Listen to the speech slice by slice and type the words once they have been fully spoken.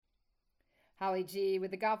Holly G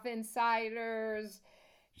with the Golf Insiders.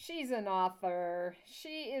 She's an author.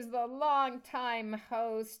 She is the longtime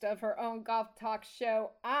host of her own golf talk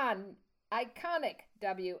show on iconic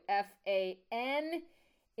WFAN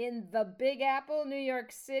in the Big Apple, New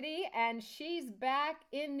York City. And she's back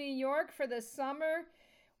in New York for the summer.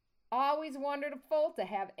 Always wonderful to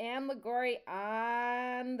have Ann Liguori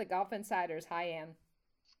on the Golf Insiders. Hi, Ann.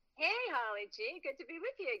 Hey, Holly G. Good to be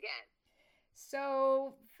with you again.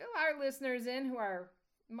 So, fill our listeners in who are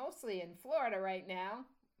mostly in Florida right now.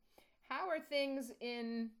 How are things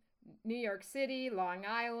in New York City, Long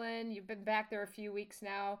Island? You've been back there a few weeks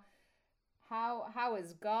now. How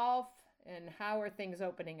is golf and how are things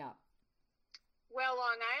opening up? Well,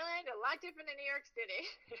 Long Island, a lot different than New York City.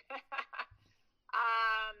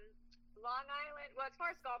 um, Long Island, well, as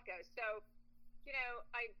far as golf goes, so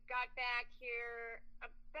I got back here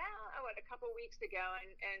about a couple weeks ago,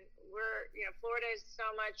 and we're Florida is so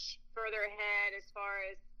much further ahead as far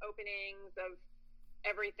as openings of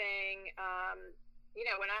everything.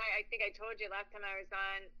 When I think I told you last time I was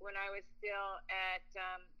on, when I was still at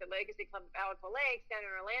the Legacy Club of Alpha Lakes down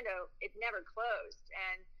in Orlando, it never closed,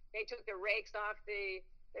 and they took the rakes off the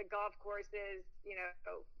golf courses,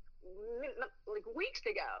 like weeks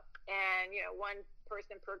ago, and one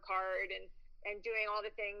person per card, and doing all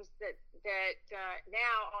the things that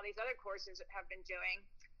now all these other courses have been doing,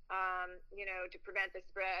 to prevent the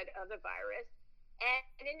spread of the virus.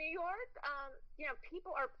 And in New York,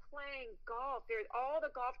 people are playing golf. All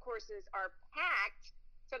the golf courses are packed.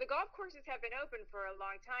 So the golf courses have been open for a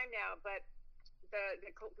long time now, but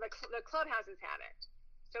the clubhouses haven't.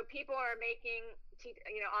 So people are making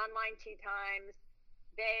online tee times.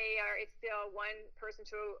 It's still one person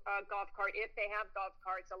to a golf cart if they have golf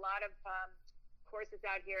carts. A lot of courses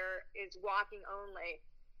out here is walking only.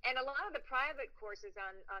 And a lot of the private courses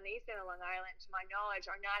on the east end of Long Island, to my knowledge,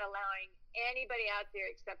 are not allowing anybody out there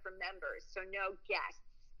except for members. So no guests.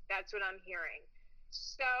 That's what I'm hearing.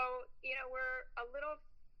 So, we're a little,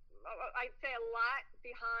 I'd say a lot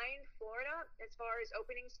behind Florida as far as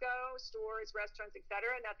openings go, stores, restaurants,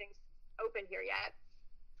 etc. Nothing's open here yet.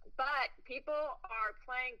 But people are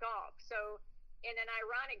playing golf. So in an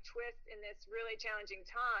ironic twist in this really challenging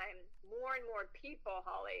time, more and more people,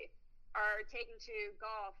 Holly, are taking to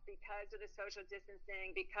golf because of the social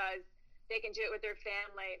distancing, because they can do it with their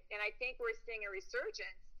family. And I think we're seeing a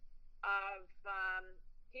resurgence of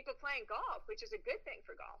people playing golf, which is a good thing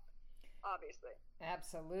for golf, obviously.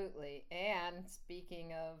 Absolutely. And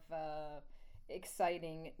speaking of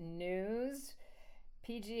exciting news,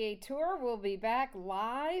 PGA Tour will be back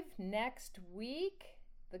live next week.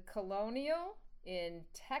 The Colonial in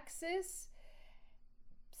Texas.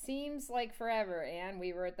 Seems like forever, and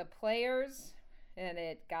we were at the Players, and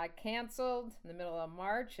it got canceled in the middle of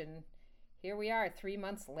March, and here we are 3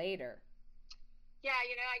 months later. Yeah,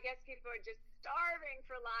 I guess people are just starving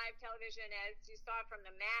for live television, as you saw from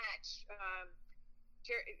the match.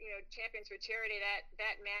 Champions for Charity.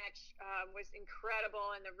 That match was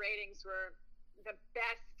incredible, and the ratings were the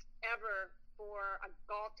best ever for a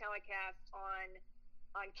golf telecast on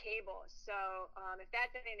cable. So if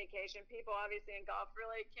that's an indication, people obviously in golf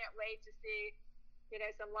really can't wait to see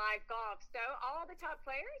some live golf. So all the top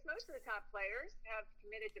players, most of the top players, have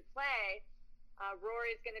committed to play.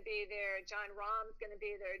 Rory's going to be there, John Rahm's going to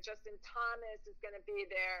be there, Justin Thomas is going to be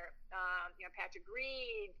there, Patrick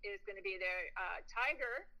Reed is going to be there.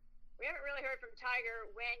 Tiger, we haven't really heard from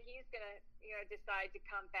Tiger when he's going to decide to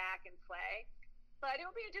come back and play. But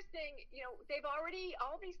it'll be interesting.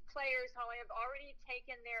 All these players, Holly, have already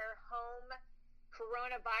taken their home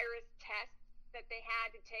coronavirus tests that they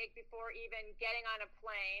had to take before even getting on a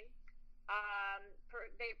plane.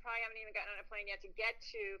 They probably haven't even gotten on a plane yet to get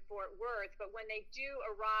to Fort Worth. But when they do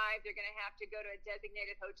arrive, they're going to have to go to a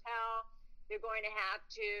designated hotel. They're going to have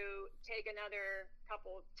to take another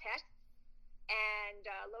couple tests. And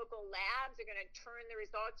local labs are going to turn the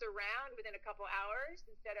results around within a couple hours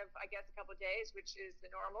instead of, I guess, a couple days, which is the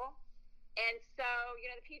normal. And so,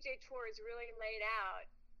 the PGA Tour has really laid out,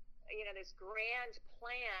 this grand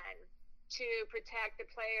plan to protect the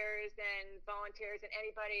players and volunteers and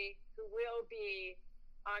anybody who will be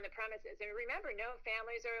on the premises. And remember, no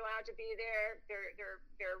families are allowed to be there.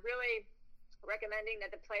 They're really recommending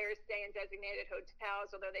that the players stay in designated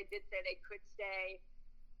hotels, although they did say they could stay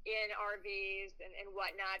in RVs and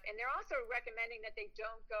whatnot. And they're also recommending that they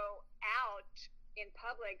don't go out in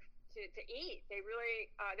public to eat. They're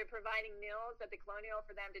providing meals at the Colonial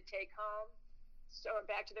for them to take home, so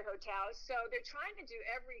back to their hotels. So they're trying to do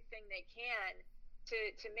everything they can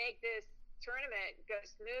to make this tournament go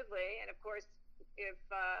smoothly. And of course, if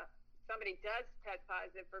somebody does test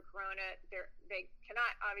positive for corona, they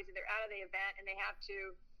cannot, obviously they're out of the event and they have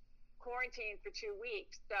to quarantine for 2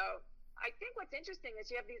 weeks. So I think what's interesting is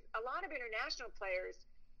you have a lot of international players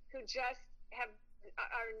who just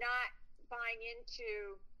are not buying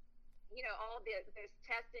into all this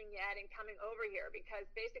testing yet and coming over here, because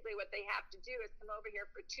basically what they have to do is come over here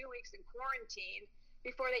for 2 weeks in quarantine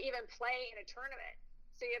before they even play in a tournament.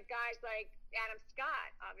 So you have guys like Adam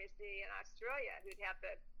Scott, obviously in Australia, who'd have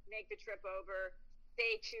to make the trip over,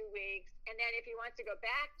 stay 2 weeks, and then if he wants to go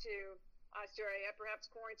back to Australia,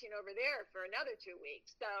 perhaps quarantine over there for another 2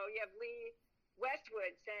 weeks. So you have Lee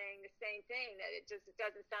Westwood saying the same thing, that it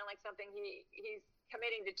doesn't sound like something he's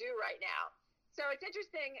committing to do right now. So it's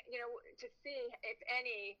interesting, to see if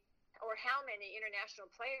any or how many international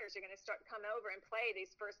players are going to come over and play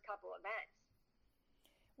these first couple events.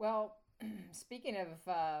 Well, speaking of,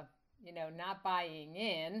 not buying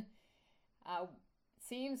in,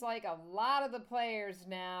 seems like a lot of the players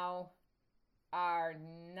now are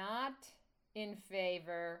not in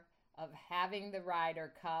favor of having the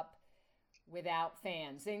Ryder Cup without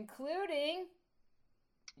fans, including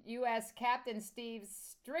U.S. Captain Steve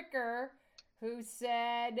Stricker, who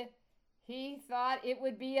said he thought it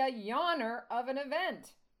would be a yawner of an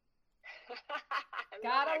event.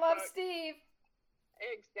 Gotta love Steve.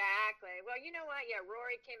 Exactly. Well, you know what? Yeah,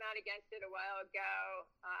 Rory came out against it a while ago.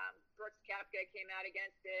 Brooks Koepka came out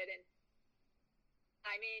against it. And,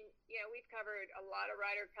 I mean, we've covered a lot of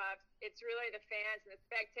Ryder Cups. It's really the fans and the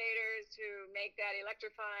spectators who make that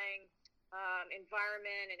electrifying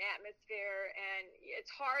environment and atmosphere. And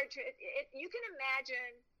it's hard to you can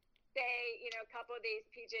imagine, say, a couple of these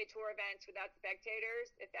PGA Tour events without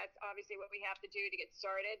spectators, if that's obviously what we have to do to get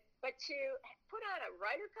started. But to put on a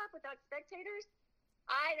Ryder Cup without spectators,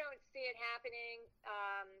 I don't see it happening.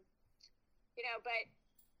 But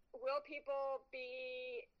will people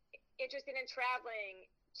be interested in traveling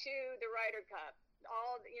to the Ryder Cup?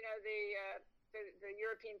 All, the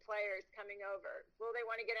European players coming over, will they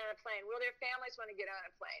want to get on a plane? Will their families want to get on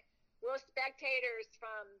a plane? Will spectators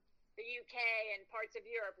from the UK and parts of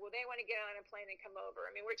Europe, will they want to get on a plane and come over?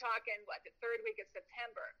 I mean, we're talking, the third week of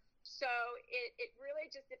September. So it really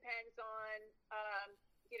just depends on,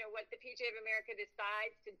 what the PGA of America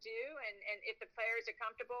decides to do, and if the players are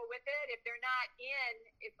comfortable with it. If they're not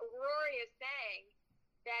if Rory is saying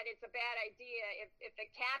that it's a bad idea, if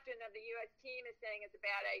the captain of the U.S. team is saying it's a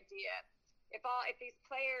bad idea, if these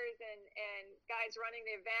players and guys running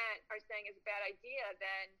the event are saying it's a bad idea,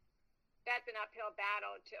 then that's an uphill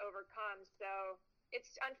battle to overcome. So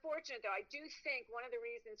it's unfortunate, though. I do think one of the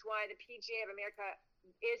reasons why the PGA of America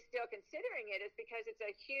is still considering it is because it's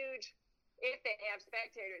a huge, if they have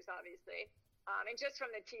spectators, obviously, and just from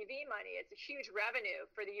the TV money, it's a huge revenue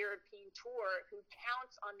for the European Tour, who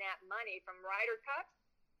counts on that money from Ryder Cups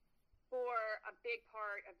for a big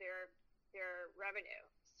part of their revenue.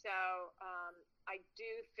 So I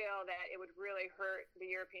do feel that it would really hurt the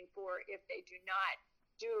European Tour if they do not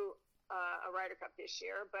do a Ryder Cup this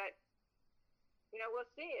year. But we'll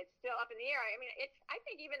see. It's still up in the air. I mean, I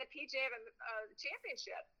think even the PGA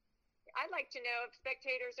Championship, I'd like to know if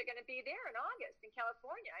spectators are going to be there in August in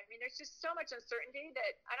California. I mean, there's just so much uncertainty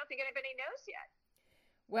that I don't think anybody knows yet.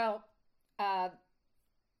 Well,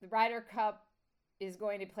 the Ryder Cup is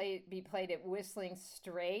going to be played at Whistling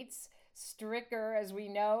Straits. Stricker, as we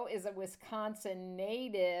know, is a Wisconsin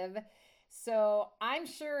native, so I'm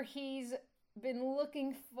sure he's been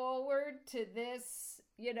looking forward to this,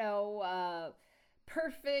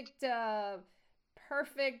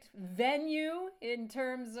 perfect venue in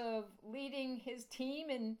terms of leading his team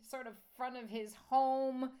in sort of front of his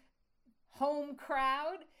home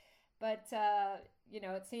crowd. But,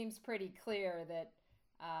 it seems pretty clear that,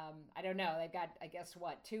 I don't know, they've got, I guess,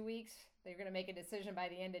 2 weeks? They're going to make a decision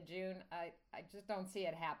by the end of June. I just don't see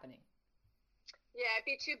it happening. Yeah, it'd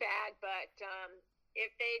be too bad. But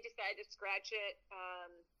if they decide to scratch it,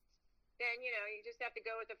 then, you just have to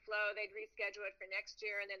go with the flow. They'd reschedule it for next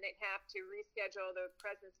year, and then they'd have to reschedule the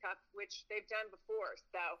President's Cup, which they've done before.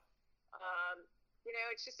 So,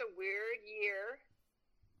 it's just a weird year,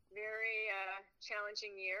 very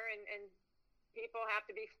challenging year, and people have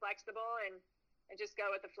to be flexible and just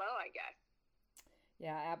go with the flow, I guess.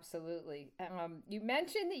 Yeah, absolutely. You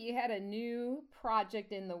mentioned that you had a new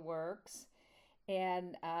project in the works,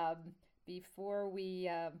 and before we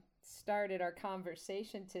started our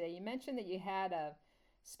conversation today, you mentioned that you had a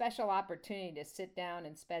special opportunity to sit down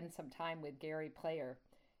and spend some time with Gary Player.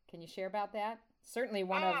 Can you share about that? Certainly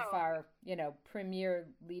one of our, premier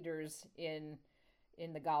leaders in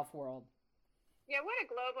the golf world. Yeah, what a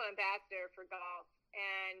global ambassador for golf.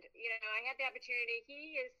 And, I had the opportunity.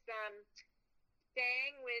 He is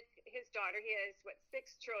staying with his daughter. He has,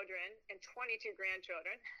 6 children and 22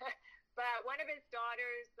 grandchildren. But one of his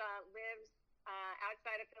daughters lives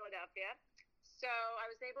outside of Philadelphia. So I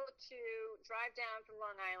was able to drive down from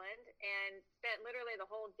Long Island and spent literally the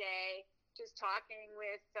whole day just talking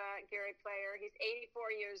with Gary Player. He's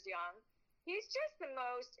 84 years young. He's just the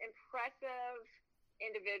most impressive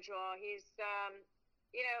individual. He's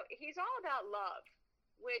all about love,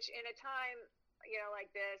 which in a time, like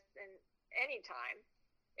this and any time,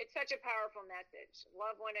 it's such a powerful message.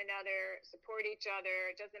 Love one another, support each other.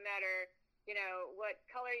 It doesn't matter, what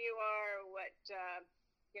color you are, what,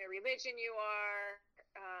 religion you are,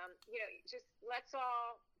 just let's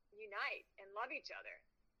all unite and love each other.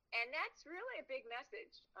 And that's really a big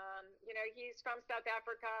message. He's from South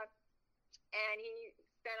Africa, and he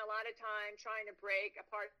spent a lot of time trying to break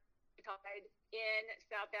apartheid in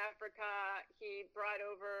South Africa. He brought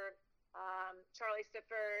over Charlie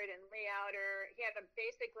Sifford and Lee Outer. He had to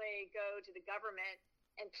basically go to the government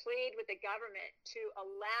and plead with the government to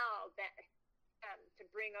allow them to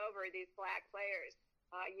bring over these black players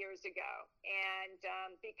years ago. And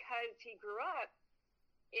because he grew up,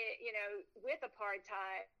 with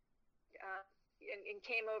apartheid and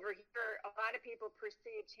came over here, a lot of people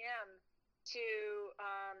perceived him to,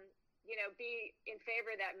 be in favor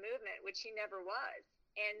of that movement, which he never was.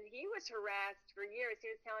 And he was harassed for years. He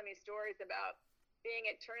was telling me stories about being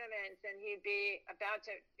at tournaments, and he'd be about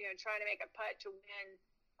to, trying to make a putt to win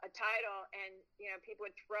a title, and, people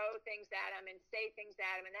would throw things at him and say things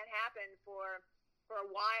at him. And that happened for a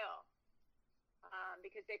while,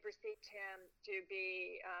 because they perceived him to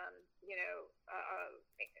be,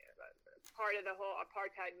 part of the whole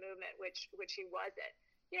apartheid movement, which he wasn't.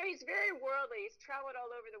 He's very worldly. He's traveled all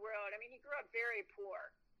over the world. I mean, he grew up very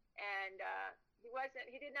poor, and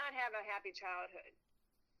he did not have a happy childhood.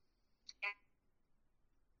 And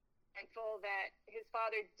thankful that his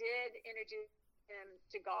father did introduce him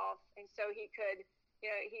to golf, and so he could,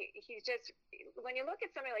 he's just, when you look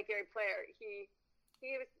at somebody like Gary Player, he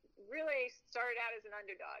was really started out as an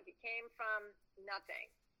underdog. He came from nothing.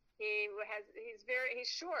 He's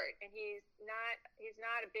short, and he's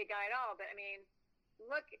not a big guy at all, but I mean,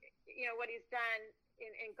 look, what he's done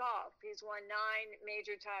in golf. He's won 9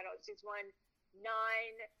 major titles. He's won 9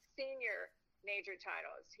 senior major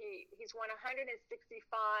titles. He's won 165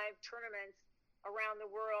 tournaments around the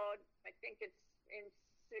world. I think it's in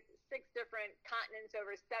 6 different continents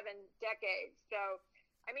over 7 decades. So,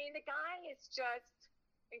 I mean, the guy is just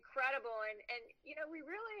incredible. And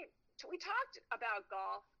we talked about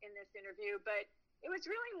golf in this interview, but it was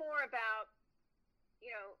really more about,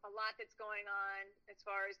 a lot that's going on as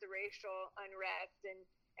far as the racial unrest. And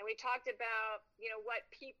we talked about, what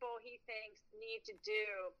people he thinks need to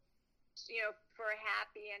do, for a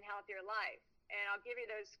happy and healthier life. And I'll give you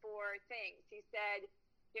those 4 things. He said,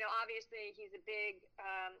 obviously he's a big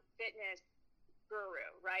fitness guru,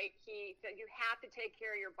 right? He said you have to take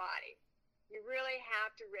care of your body. You really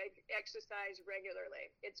have to exercise regularly.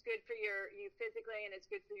 It's good for you physically, and it's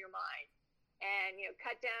good for your mind. And,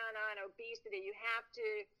 cut down on obesity. You have to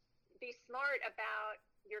be smart about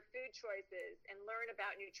your food choices and learn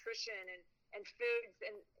about nutrition and foods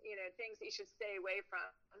and, things that you should stay away from,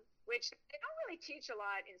 which they don't really teach a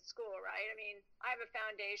lot in school, right? I mean, I have a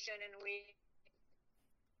foundation, and we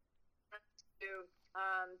do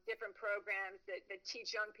different programs that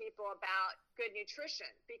teach young people about good nutrition,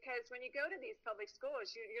 because when you go to these public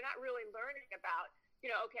schools, you're not really learning about,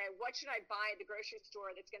 okay, what should I buy at the grocery store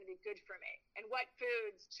that's going to be good for me? And what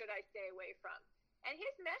foods should I stay away from? And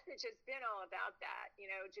his message has been all about that,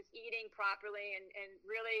 just eating properly and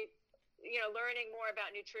really, learning more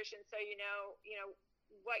about nutrition, so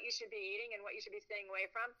what you should be eating and what you should be staying away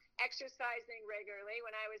from. Exercising regularly.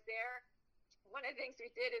 When I was there, one of the things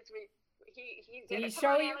we did is he did. Did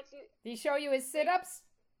he show you his sit-ups?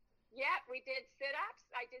 Yeah, we did sit-ups.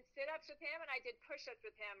 I did sit-ups with him, and I did push-ups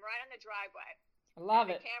with him right on the driveway. I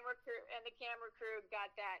love it. The camera crew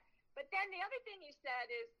got that. But then the other thing you said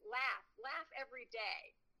is laugh every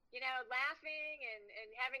day. Laughing and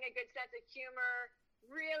having a good sense of humor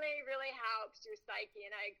really, really helps your psyche.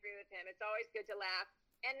 And I agree with him. It's always good to laugh.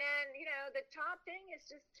 And then, the top thing is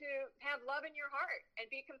just to have love in your heart and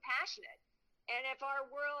be compassionate. And if our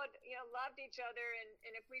world, loved each other,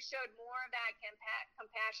 and if we showed more of that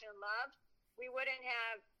compassion and love, we wouldn't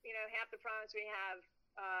have, half the problems we have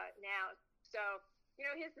now. So,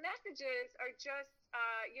 his messages are just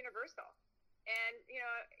universal. And,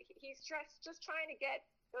 he's just trying to get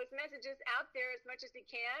those messages out there as much as he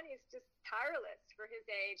can. He's just tireless for his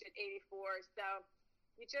age at 84. So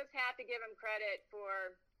you just have to give him credit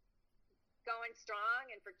for going strong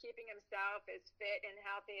and for keeping himself as fit and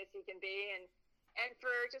healthy as he can be. And and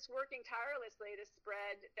for just working tirelessly to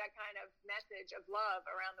spread that kind of message of love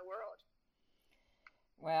around the world.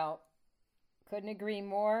 Well, couldn't agree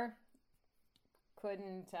more.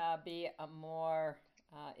 Couldn't be a more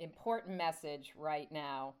important message right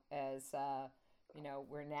now as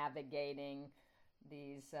we're navigating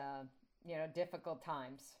these difficult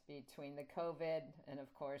times between the COVID and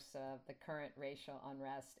of course the current racial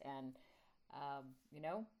unrest, and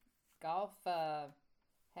golf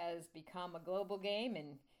has become a global game,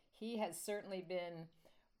 and he has certainly been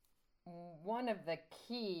one of the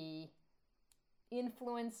key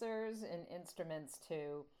influencers and instruments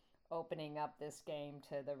to opening up this game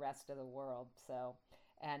to the rest of the world. So,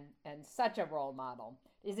 and such a role model.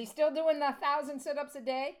 Is he still doing the 1,000 sit-ups a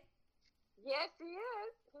day? Yes, he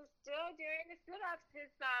is. He's still doing the sit-ups. His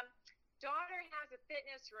daughter has a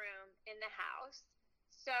fitness room in the house,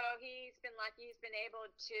 so he's been lucky. He's been able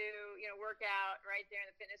to, work out right there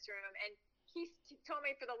in the fitness room. And he told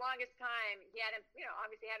me for the longest time he hadn't,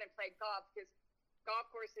 obviously hadn't played golf because golf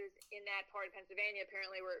courses in that part of Pennsylvania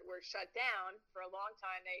apparently were shut down for a long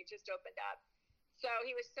time. They just opened up. So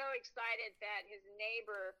he was so excited that his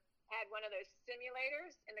neighbor had one of those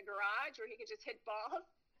simulators in the garage where he could just hit balls.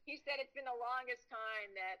 He said it's been the longest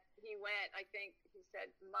time that he went. I think he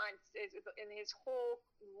said months. In his whole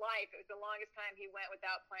life, it was the longest time he went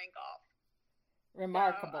without playing golf.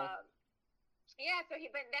 Remarkable. But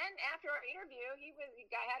then after our interview, he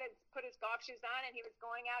had to put his golf shoes on and he was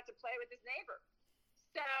going out to play with his neighbor.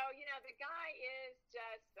 So, the guy is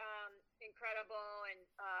just incredible.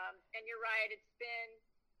 And you're right. It's been,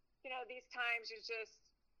 these times are just,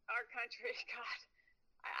 our country, God,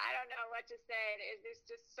 I don't know what to say. There's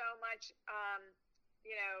just so much,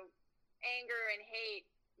 anger and hate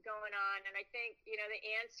going on. And I think, the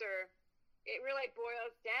answer, it really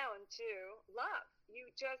boils down to love.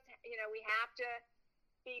 You just, we have to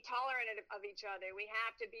be tolerant of each other. We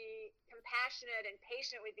have to be compassionate and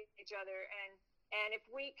patient with each other. And if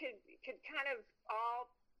we could kind of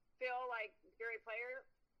all feel like Gary Player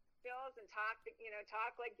feels and talk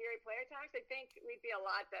like Gary Player talks, I think we'd be a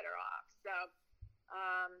lot better off. So,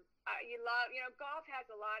 golf has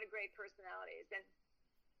a lot of great personalities, and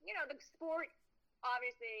the sport,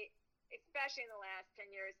 obviously, especially in the last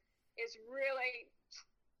 10 years, is really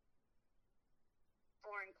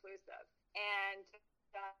more inclusive. And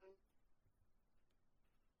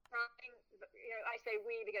I say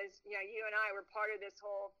we because you and I were part of this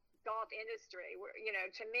whole golf industry.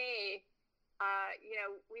 To me,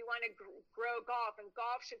 we want to grow golf, and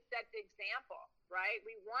golf should set the example, right?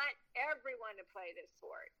 We want everyone to play this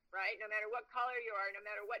sport, right? No matter what color you are, no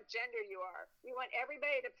matter what gender you are, we want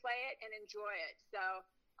everybody to play it and enjoy it. So,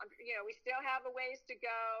 we still have a ways to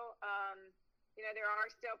go. There are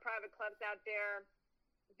still private clubs out there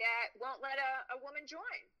that won't let a woman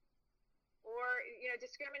join, or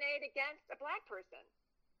discriminate against a Black person,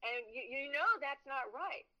 and that's not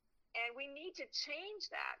right. And we need to change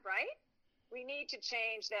that, right? We need to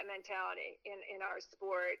change that mentality in our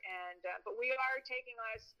sport. And but we are taking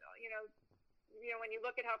us, when you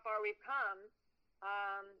look at how far we've come,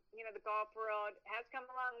 the golf world has come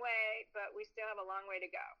a long way, but we still have a long way to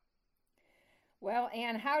go. Well,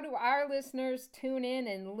 Ann, how do our listeners tune in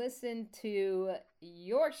and listen to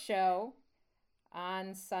your show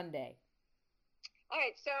on Sunday? All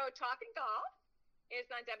right, so Talkin Golf is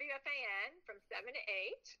on WFAN from 7 to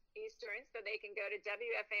 8 Eastern, so they can go to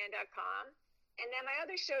WFAN.com. And then my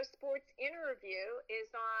other show, Sports Interview, is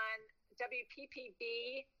on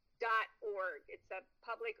WPPB.org. It's a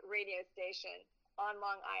public radio station on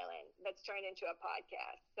Long Island that's turned into a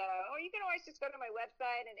podcast. So, or you can always just go to my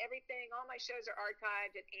website, and everything, all my shows are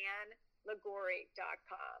archived at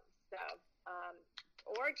AnnLiguori.com. So,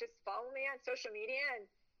 or just follow me on social media, and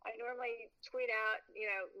I normally tweet out,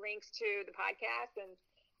 links to the podcast. And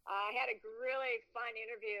I had a really fun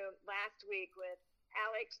interview last week with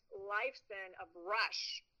Alex Lifeson of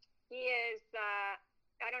Rush. He is, I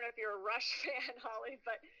don't know if you're a Rush fan, Holly,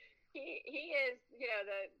 but he is,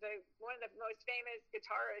 the one of the most famous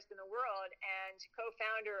guitarists in the world and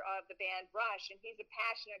co-founder of the band Rush, and he's a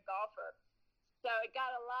passionate golfer. So it got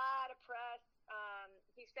a lot of press.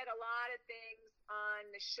 He said a lot of things on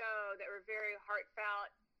the show that were very heartfelt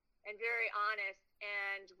and very honest,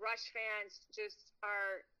 and Rush fans just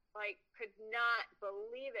are could not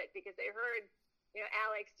believe it because they heard,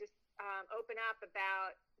 Alex just open up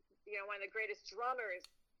about, one of the greatest drummers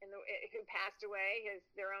who passed away.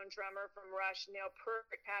 Their own drummer from Rush, Neil Peart,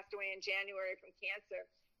 passed away in January from cancer,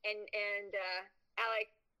 and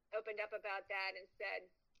Alex opened up about that and said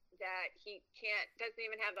that he doesn't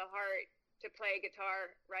even have the heart to play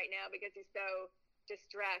guitar right now because he's so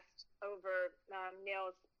distressed over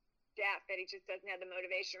Neil's deaf, that he just doesn't have the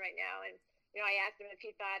motivation right now. And I asked him if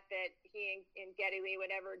he thought that he and Geddy Lee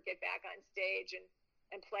would ever get back on stage and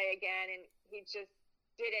play again, and he just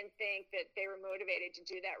didn't think that they were motivated to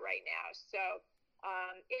do that right now. So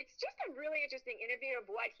it's just a really interesting interview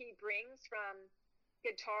of what he brings from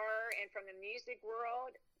guitar and from the music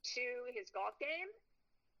world to his golf game.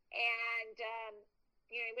 And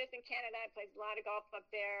he lives in Canada, plays a lot of golf up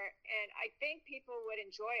there, and I think people would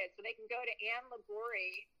enjoy it. So they can go to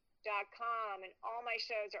AnnLiguori.com, and all my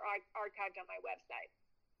shows are archived on my website.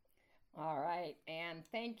 All right, Ann,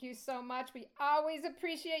 thank you so much. We always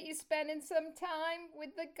appreciate you spending some time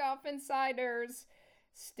with the Golf Insiders.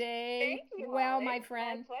 Stay Thank you, well, Holly. my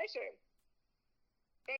friend. My pleasure.